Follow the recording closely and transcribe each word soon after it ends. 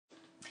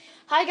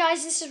Hi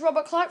guys, this is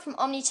Robert Clark from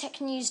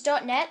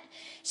OmniTechNews.net.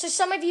 So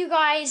some of you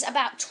guys,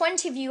 about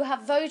 20 of you,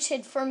 have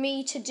voted for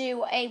me to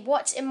do a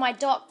What's in My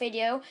Dock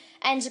video,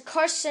 and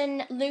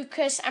Carson,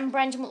 Lucas, and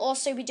Brendan will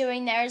also be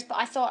doing theirs, but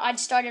I thought I'd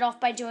start it off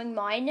by doing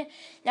mine.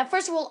 Now,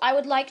 first of all, I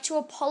would like to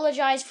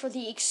apologize for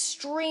the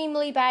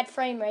extremely bad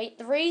frame rate.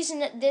 The reason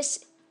that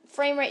this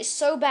frame rate is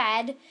so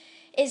bad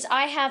is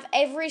I have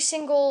every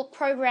single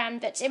program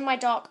that's in my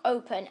dock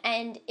open,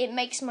 and it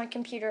makes my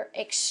computer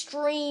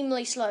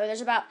extremely slow. There's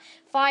about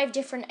 5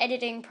 different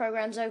editing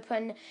programs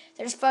open.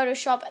 There's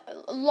Photoshop,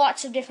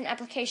 lots of different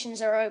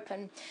applications are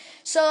open.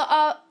 So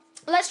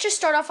let's just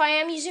start off. I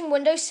am using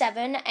Windows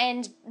 7,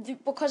 and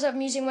because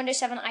I'm using Windows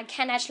 7, I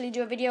can actually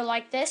do a video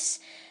like this.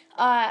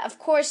 Of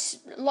course,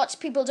 lots of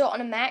people do it on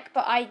a Mac,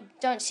 but I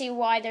don't see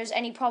why there's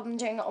any problem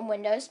doing it on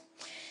Windows.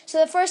 So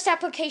the first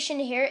application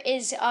here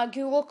is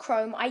Google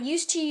Chrome. I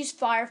used to use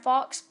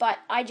Firefox, but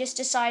I just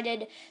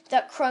decided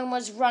that Chrome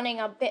was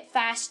running a bit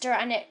faster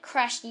and it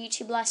crashed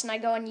YouTube less, and I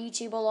go on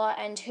YouTube a lot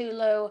and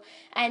Hulu,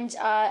 and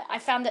I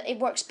found that it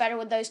works better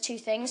with those two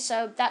things,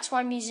 so that's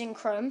why I'm using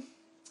Chrome.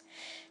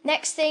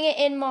 Next thing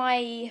in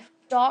my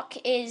dock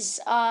is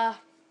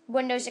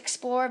Windows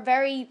Explorer,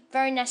 very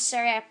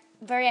necessary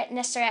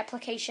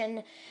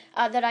application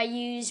that I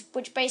use,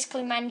 which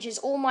basically manages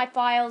all my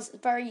files.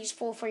 Very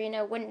useful for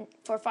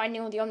for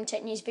finding all the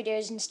OmniTech News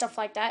videos and stuff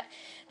like that.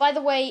 By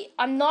the way,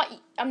 I'm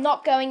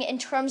not going in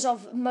terms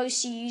of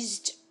most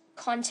used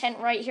content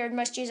right here,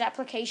 most used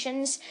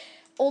applications.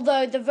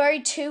 Although the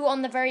very two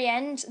on the very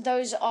end,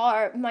 those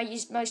are my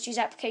most used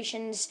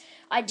applications.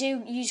 I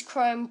do use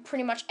Chrome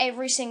pretty much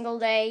every single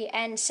day,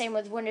 and same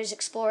with Windows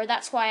Explorer.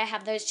 That's why I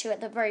have those two at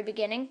the very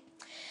beginning.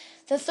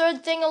 The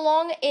third thing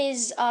along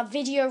is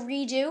Video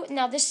Redo.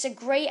 Now, this is a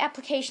great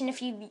application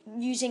if you're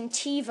using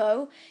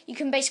TiVo. You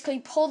can basically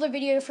pull the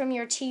video from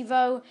your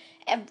TiVo,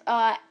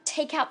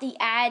 take out the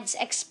ads,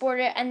 export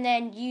it, and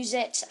then use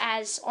it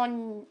as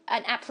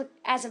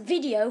a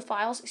video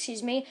file,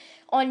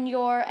 on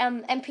your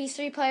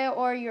MP3 player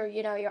or your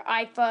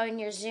iPhone,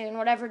 your Zune,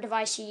 whatever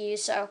device you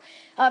use. So,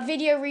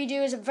 Video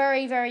Redo is a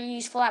very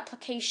useful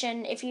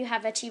application if you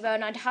have a TiVo,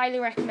 and I'd highly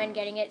recommend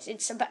getting it.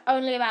 It's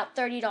only about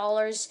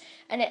 $30,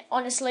 and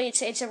honestly,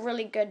 it's a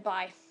really good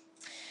buy.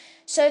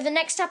 So the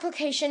next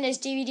application is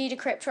DVD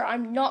Decryptor.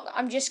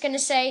 I'm just going to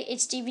say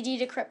it's DVD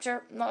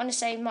Decryptor. I'm not going to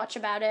say much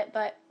about it,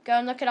 but go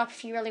and look it up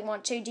if you really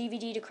want to.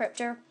 DVD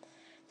Decryptor.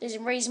 There's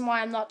a reason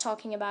why I'm not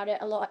talking about it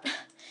a lot.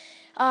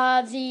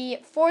 The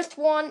fifth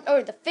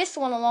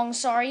one along,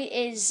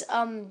 is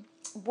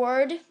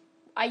Word.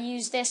 I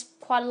use this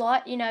quite a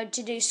lot,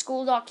 to do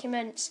school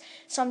documents,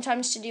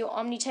 sometimes to do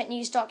OmniTech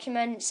News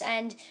documents,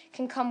 and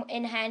can come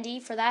in handy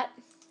for that.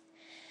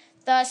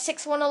 The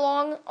sixth one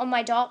along on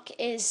my dock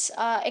is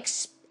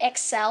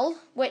Excel,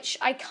 which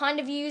I kind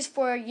of use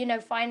for,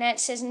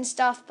 finances and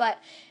stuff, but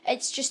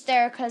it's just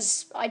there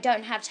because I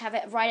don't have to have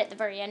it right at the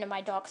very end of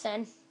my dock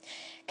then.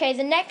 Okay,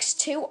 the next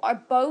two are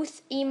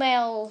both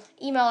email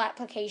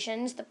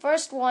applications. The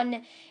first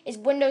one is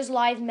Windows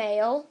Live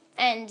Mail,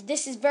 and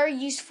this is very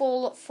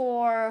useful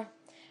for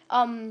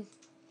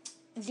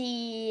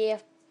the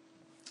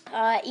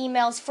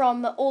emails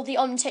from all the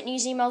OmniTech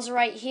News emails are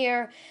right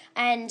here,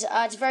 and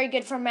it's very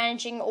good for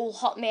managing all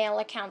Hotmail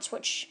accounts,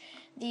 which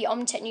the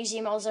OmniTech News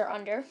emails are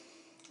under.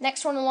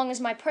 Next one along is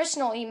my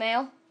personal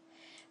email,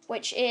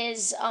 which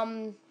is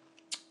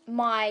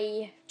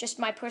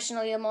my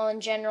personal email in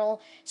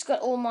general. It's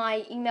got all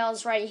my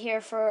emails right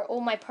here for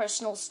all my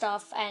personal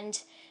stuff,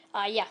 and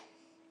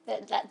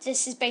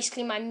this is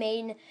basically my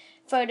main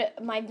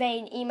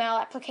email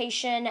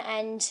application,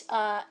 and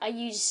I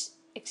use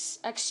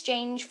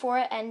Exchange for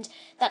it, and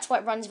that's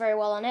what runs very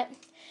well on it.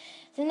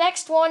 The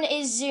next one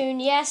is Zune.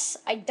 Yes,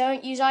 I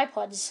don't use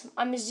iPods.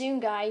 I'm a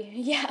Zune guy.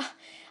 Yeah.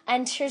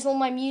 And here's all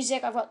my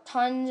music. I've got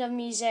tons of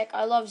music.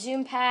 I love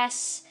Zune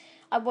Pass.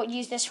 I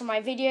use this for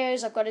my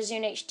videos. I've got a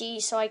Zune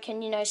HD, so I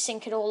can,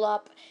 sync it all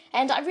up.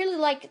 And I really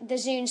like the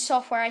Zune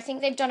software. I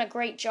think they've done a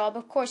great job.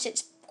 Of course,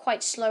 it's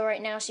quite slow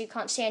right now, so you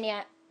can't see any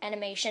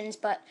animations,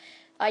 but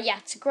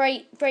it's a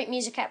great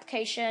music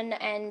application,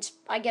 and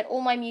I get all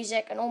my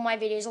music and all my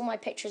videos, all my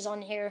pictures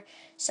on here.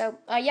 So,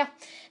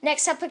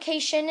 Next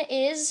application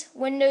is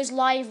Windows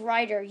Live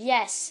Writer.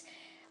 Yes,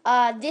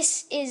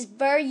 this is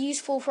very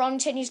useful for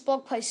OmniTech News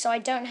blog posts, so I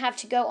don't have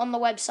to go on the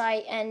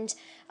website and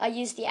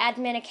use the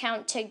admin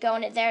account to go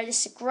on it there.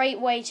 This is a great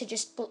way to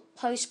just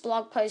post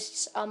blog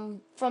posts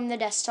from the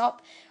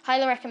desktop.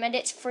 Highly recommend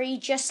it. It's free,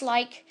 just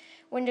like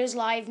Windows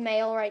Live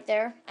Mail right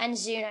there, and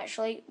Zune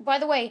actually. By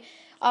the way,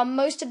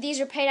 most of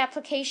these are paid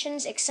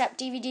applications except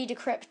DVD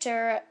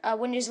Decryptor,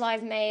 Windows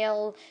Live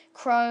Mail,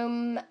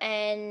 Chrome,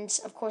 and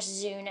of course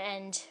Zune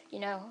and,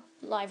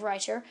 Live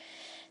Writer.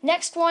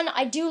 Next one,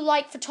 I do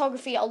like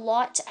photography a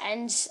lot,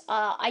 and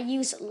I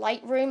use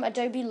Lightroom,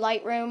 Adobe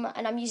Lightroom,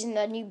 and I'm using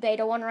the new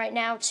beta one right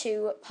now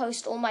to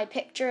post all my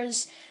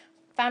pictures.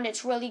 Found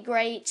it's really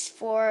great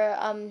for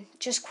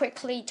just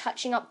quickly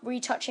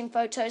retouching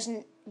photos,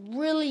 and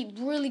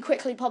really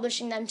quickly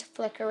publishing them to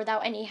Flickr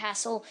without any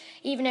hassle.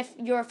 Even if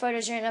your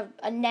photos are in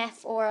a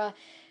NEF or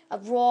a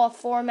RAW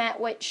format,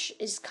 which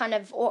is kind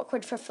of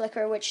awkward for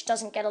Flickr, which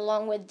doesn't get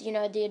along with, you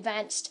know, the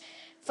advanced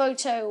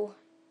photo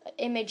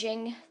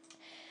imaging.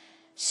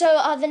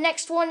 So the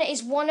next one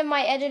is one of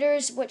my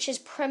editors, which is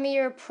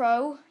Premiere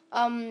Pro.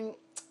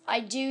 I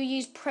do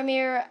use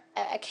Premiere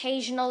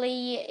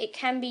occasionally. It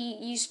can be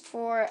used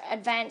for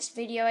advanced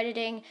video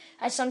editing.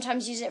 I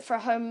sometimes use it for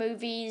home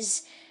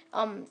movies,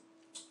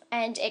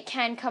 and it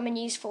can come in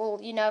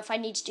useful, you know, if I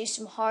need to do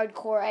some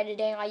hardcore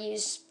editing. I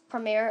use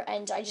Premiere,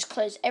 and I just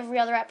close every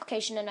other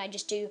application and I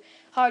just do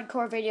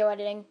hardcore video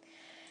editing.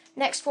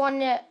 Next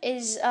one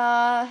is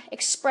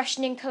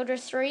Expression Encoder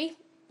 3.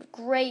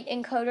 Great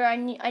encoder.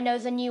 I know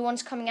the new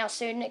one's coming out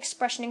soon,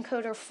 Expression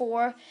Encoder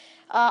 4.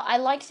 I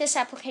like this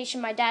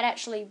application. My dad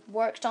actually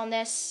worked on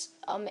this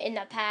in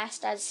the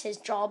past as his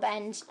job,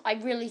 and I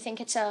really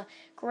think it's a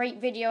great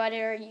video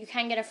editor. You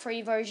can get a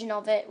free version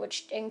of it,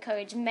 which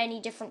encodes many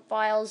different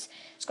files.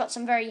 It's got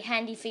some very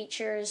handy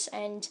features,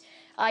 and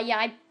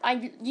yeah,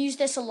 I use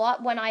this a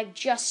lot when I've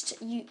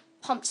just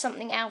pumped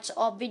something out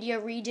of Video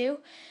Redo,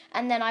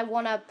 and then I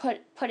want to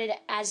put it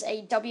as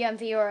a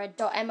WMV or a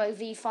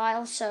 .mov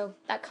file, so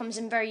that comes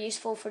in very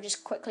useful for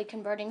just quickly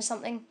converting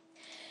something.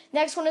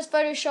 Next one is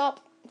Photoshop.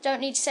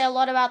 Don't need to say a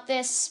lot about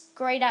this.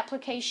 Great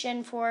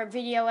application for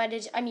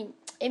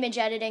image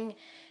editing.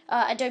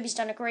 Adobe's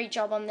done a great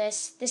job on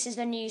this. This is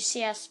the new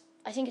CS5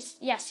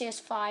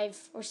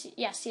 or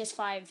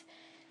CS5.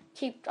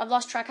 I've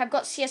lost track. I've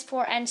got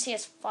CS4 and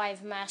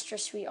CS5 Master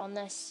Suite on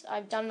this.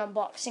 I've done an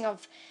unboxing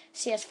of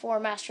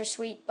CS4 Master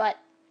Suite, but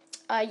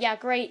yeah,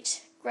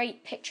 great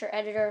picture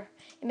editor,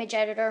 image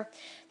editor.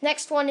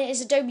 Next one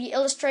is Adobe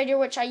Illustrator,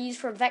 which I use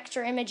for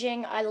vector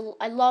imaging. I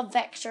love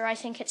vector. I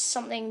think it's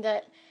something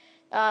that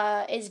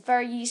is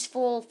very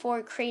useful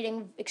for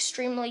creating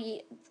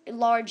extremely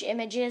large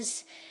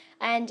images,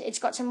 and it's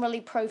got some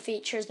really pro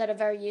features that are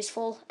very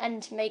useful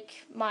and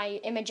make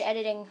my image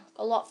editing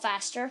a lot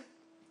faster.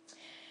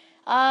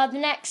 The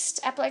next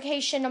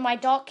application on my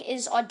dock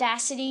is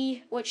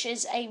Audacity, which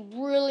is a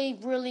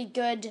really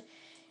good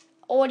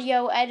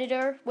audio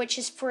editor, which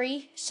is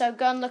free. So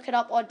go and look it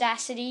up,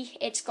 Audacity.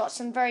 It's got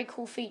some very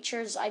cool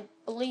features. I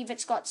believe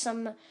it's got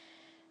some,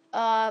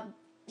 yeah,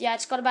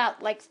 it's got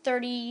about like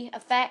 30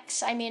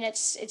 effects. I mean,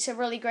 it's a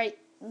really great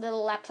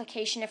little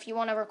application if you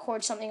want to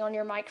record something on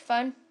your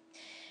microphone.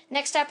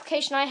 Next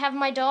application I have on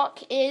my dock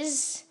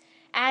is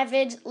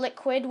Avid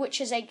Liquid, which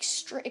is an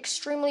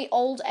extremely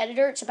old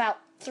editor. It's about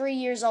 3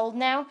 years old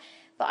now,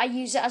 but I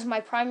use it as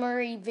my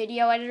primary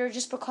video editor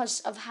just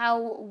because of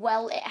how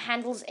well it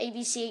handles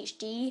AVC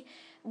HD,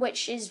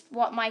 which is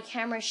what my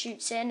camera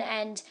shoots in,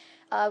 and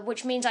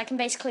which means I can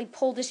basically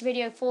pull this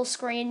video full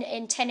screen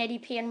in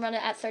 1080p and run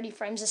it at 30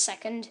 frames a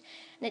second,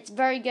 and it's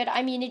very good.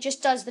 I mean, it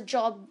just does the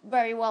job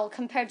very well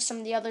compared to some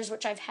of the others,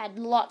 which I've had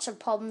lots of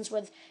problems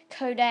with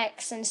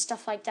codecs and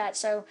stuff like that.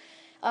 So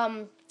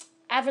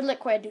Avid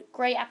Liquid,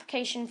 great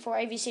application for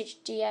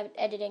AVC-HD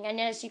editing, and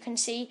as you can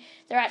see,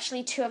 there are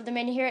actually two of them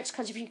in here. It's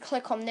because if you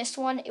click on this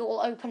one, it will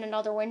open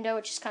another window,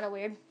 which is kind of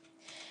weird.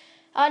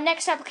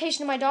 Next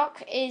application in my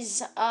dock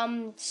is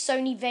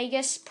Sony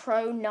Vegas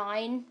Pro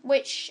 9,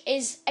 which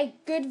is a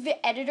good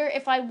editor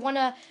if I want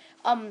to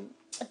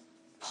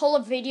pull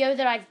a video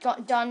that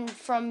I've done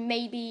from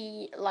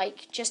maybe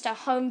like just a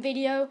home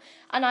video,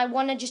 and I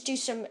want to just do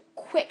some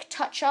quick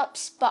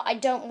touch-ups, but I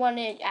don't want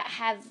to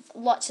have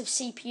lots of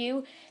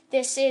CPU.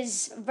 This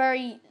is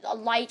very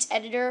light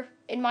editor,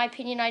 in my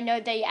opinion. I know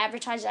they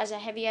advertise it as a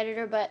heavy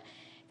editor, but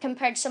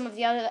compared to some of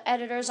the other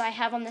editors I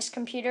have on this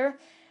computer,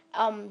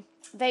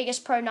 Vegas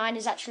Pro 9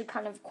 is actually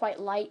kind of quite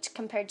light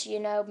compared to, you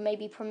know,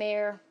 maybe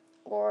Premiere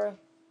or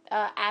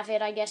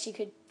Avid, I guess you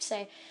could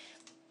say.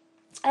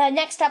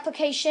 Next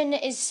application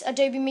is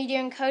Adobe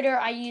Media Encoder.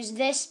 I use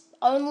this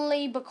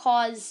only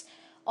because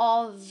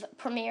of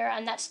Premiere,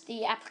 and that's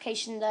the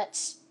application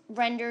that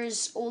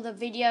renders all the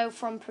video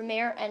from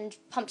Premiere and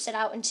pumps it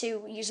out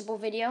into usable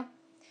video.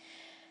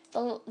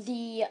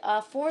 The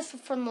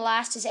fourth from the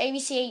last is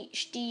AVC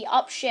HD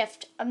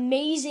Upshift.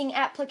 Amazing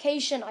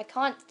application. I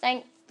can't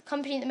thank the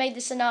company that made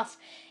this enough.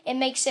 It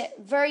makes it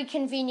very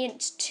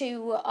convenient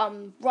to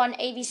run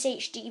AVC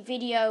HD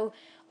video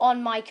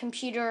on my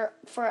computer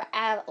for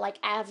like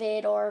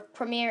Avid or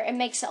Premiere. It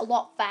makes it a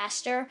lot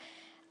faster,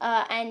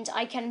 and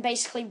I can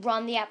basically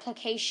run the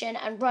application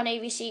and run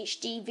AVC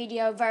HD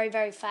video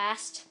very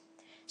fast.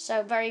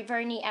 So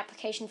very neat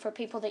application for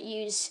people that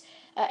use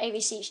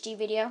AVC HD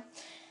video.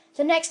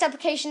 The next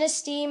application is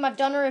Steam. I've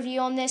done a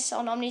review on this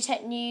on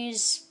Omnitech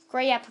News.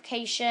 Great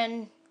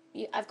application.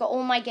 I've got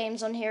all my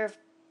games on here.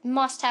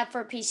 Must have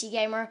for a PC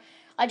gamer.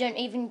 I don't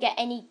even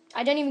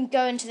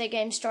go into the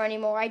game store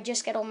anymore. I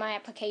just get all my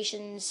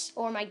applications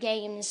or my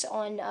games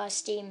on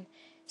Steam.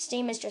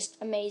 Steam is just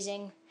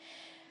amazing.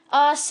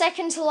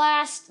 Second to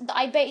last,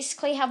 I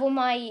basically have all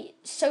my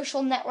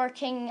social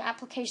networking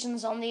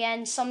applications on the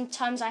end.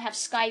 Sometimes I have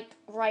Skype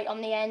right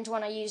on the end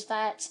when I use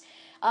that.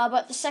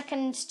 But the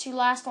second to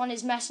last one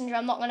is Messenger.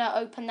 I'm not going to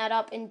open that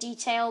up in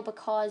detail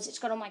because it's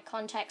got all my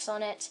contacts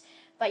on it.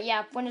 But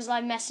yeah, Windows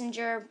Live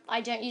Messenger.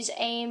 I don't use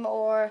AIM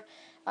or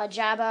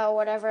Jabba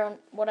or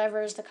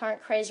whatever is the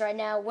current craze right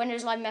now.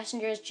 Windows Live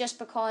Messenger is just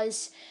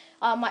because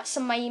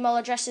some of my email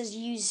addresses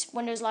use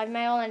Windows Live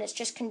Mail, and it's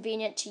just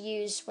convenient to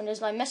use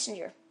Windows Live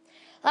Messenger.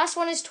 Last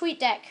one is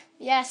TweetDeck.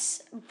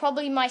 Yes,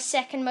 probably my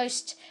second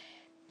most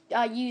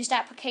used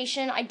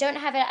application. I don't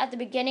have it at the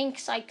beginning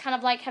because I kind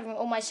of like having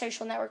all my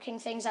social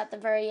networking things at the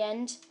very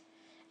end.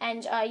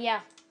 And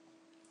yeah,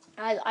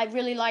 I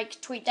really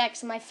like TweetDeck.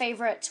 It's my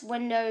favorite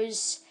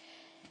Windows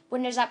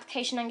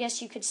application, I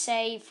guess you could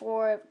say,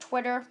 for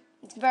Twitter.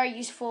 It's very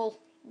useful,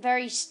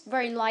 very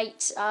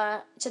light.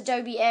 It's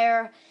Adobe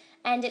Air,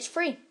 and it's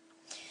free.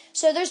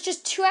 So there's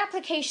just two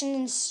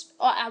applications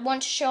I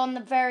want to show on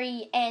the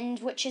very end,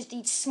 which is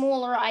the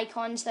smaller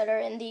icons that are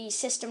in the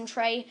system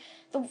tray.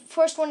 The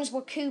first one is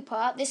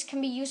Wakupa. This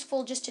can be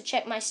useful just to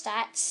check my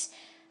stats.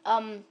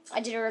 I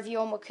did a review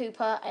on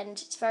Wakupa, and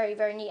it's very,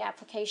 very neat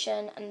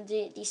application. And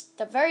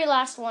the very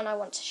last one I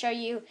want to show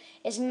you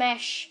is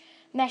Mesh.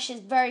 Mesh is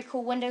very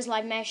cool. Windows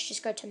Live Mesh.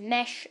 Just go to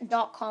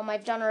mesh.com.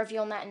 I've done a review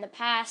on that in the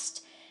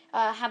past.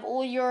 Have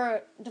all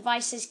your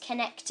devices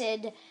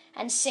connected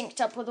and synced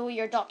up with all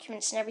your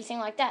documents and everything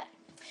like that.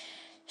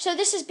 So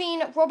this has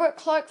been Robert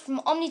Clark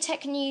from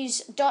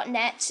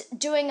OmniTechNews.net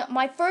doing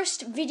my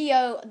first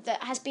video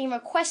that has been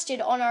requested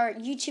on our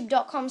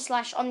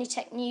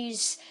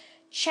youtube.com/OmniTechNews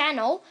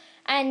channel,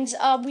 and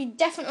we'd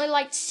definitely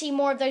like to see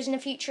more of those in the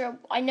future.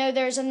 I know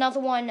there's another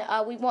one.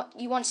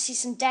 You want to see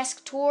some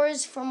desk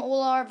tours from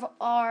all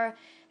our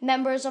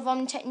members of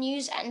OmniTech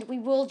News, and we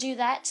will do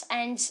that.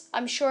 And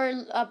I'm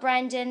sure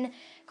Brandon,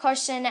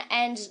 Carson,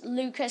 and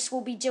Lucas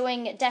will be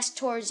doing desk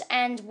tours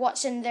and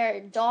what's in their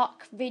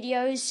dock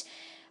videos.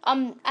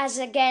 As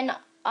again,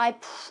 I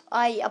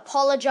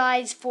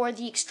apologize for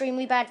the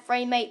extremely bad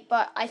frame rate,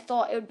 but I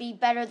thought it would be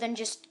better than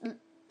just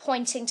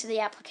pointing to the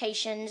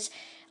applications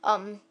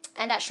and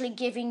actually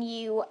giving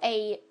you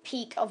a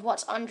peek of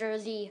what's under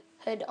the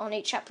hood on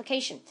each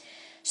application.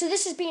 So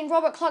this has been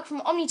Robert Clark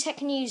from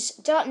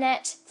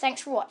OmniTechNews.net.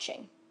 Thanks for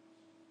watching.